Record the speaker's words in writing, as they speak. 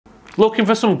Looking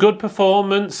for some good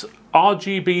performance,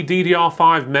 RGB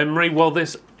DDR5 memory? Well,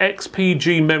 this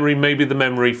XPG memory may be the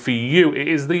memory for you. It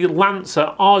is the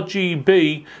Lancer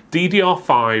RGB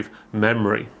DDR5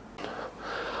 memory.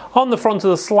 On the front of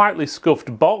the slightly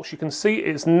scuffed box, you can see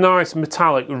it's nice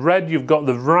metallic red. You've got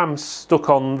the RAM stuck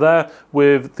on there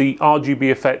with the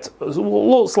RGB effect. It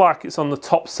looks like it's on the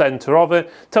top center of it.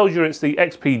 Tells you it's the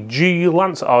XPG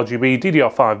LANCER RGB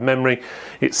DDR5 memory.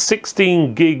 It's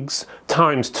 16 gigs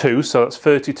times 2, so that's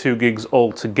 32 gigs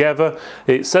altogether.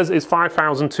 It says it's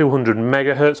 5,200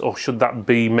 megahertz, or should that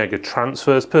be mega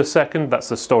transfers per second? That's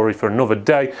a story for another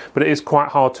day, but it is quite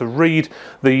hard to read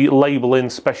the labeling,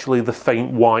 especially the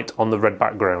faint white on the red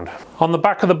background. On the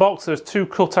back of the box there's two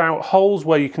cutout holes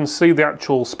where you can see the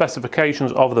actual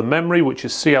specifications of the memory, which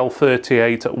is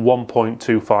CL38 at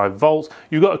 1.25 volts.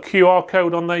 You've got a QR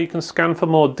code on there you can scan for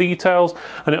more details,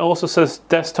 and it also says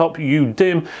desktop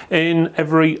UDIM in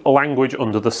every language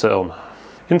under the sun.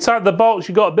 Inside the box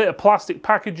you've got a bit of plastic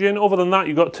packaging. Other than that,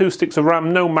 you've got 2 sticks of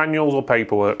RAM, no manuals or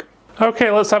paperwork.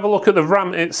 Okay, let's have a look at the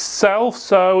RAM itself.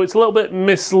 So it's a little bit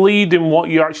misleading what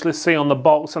you actually see on the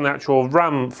box and the actual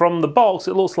RAM. From the box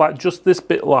it looks like just this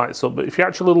bit lights up, but if you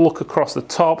actually look across the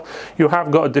top, you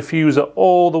have got a diffuser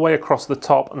all the way across the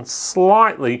top and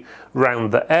slightly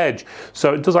round the edge.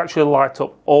 So it does actually light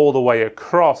up all the way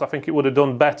across. I think it would have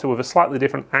done better with a slightly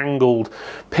different angled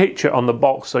picture on the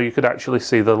box so you could actually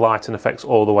see the lighting effects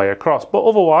all the way across. But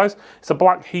otherwise, it's a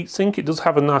black heatsink. It does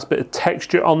have a nice bit of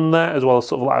texture on there, as well as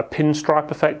sort of like a pinstripe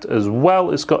effect as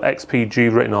well. It's got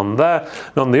XPG written on there.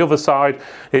 And on the other side,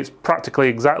 it's practically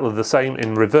exactly the same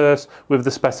in reverse with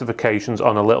the specifications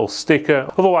on a little sticker.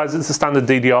 Otherwise, it's a standard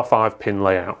DDR5 pin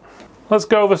layout. Let's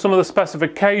go over some of the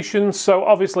specifications. So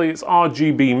obviously it's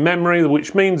RGB memory,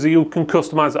 which means that you can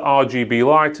customize the RGB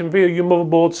lighting via your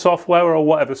motherboard software or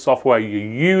whatever software you're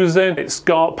using. It's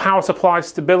got power supply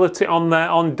stability on there,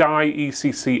 on die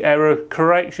ECC error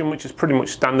correction, which is pretty much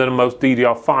standard on most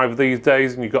DDR5 these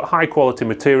days. And you've got high quality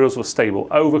materials with stable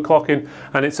overclocking,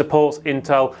 and it supports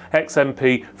Intel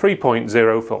XMP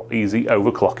 3.0 for easy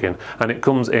overclocking. And it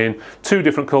comes in 2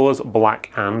 different colors,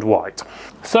 black and white.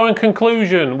 So in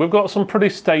conclusion, we've got some pretty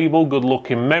stable, good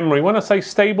looking memory. When I say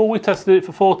stable, we tested it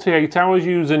for 48 hours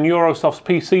using Eurosoft's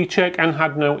PC check and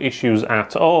had no issues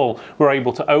at all. We're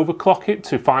able to overclock it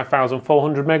to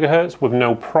 5,400 megahertz with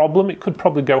no problem. It could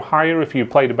probably go higher if you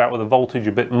played about with the voltage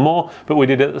a bit more, but we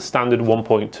did it at the standard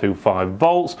 1.25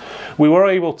 volts. We were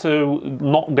able to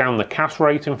knock down the CAS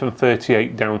rating from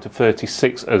 38 down to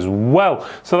 36 as well.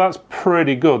 So that's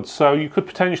pretty good. So you could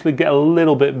potentially get a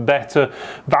little bit better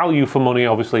value for money,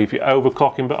 obviously, if you're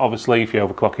overclocking, but obviously if you're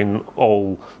overclocking,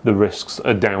 all the risks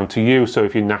are down to you. So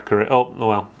if you knacker it up,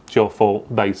 well, it's your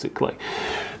fault basically.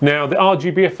 Now the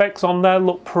RGB effects on there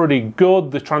look pretty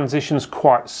good. The transition's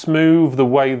quite smooth. The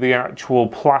way the actual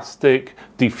plastic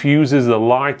diffuses the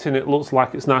lighting, it looks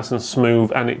like it's nice and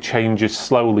smooth, and it changes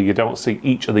slowly. You don't see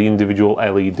each of the individual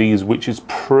LEDs, which is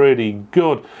pretty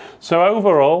good. So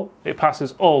overall, it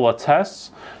passes all our tests.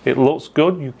 It looks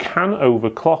good. You can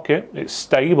overclock it. It's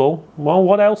stable. Well,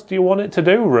 what else do you want it to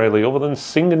do really, other than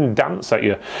sing and dance at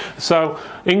you? So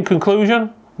in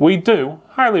conclusion, we do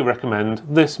highly recommend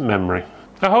this memory.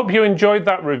 I hope you enjoyed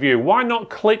that review. Why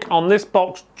not click on this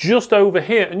box just over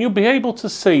here and you'll be able to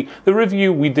see the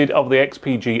review we did of the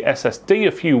XPG SSD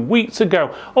a few weeks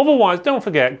ago. Otherwise, don't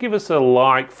forget, give us a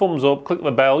like, thumbs up, click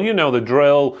the bell, you know the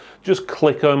drill. Just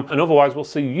click them, and otherwise we'll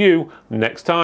see you next time.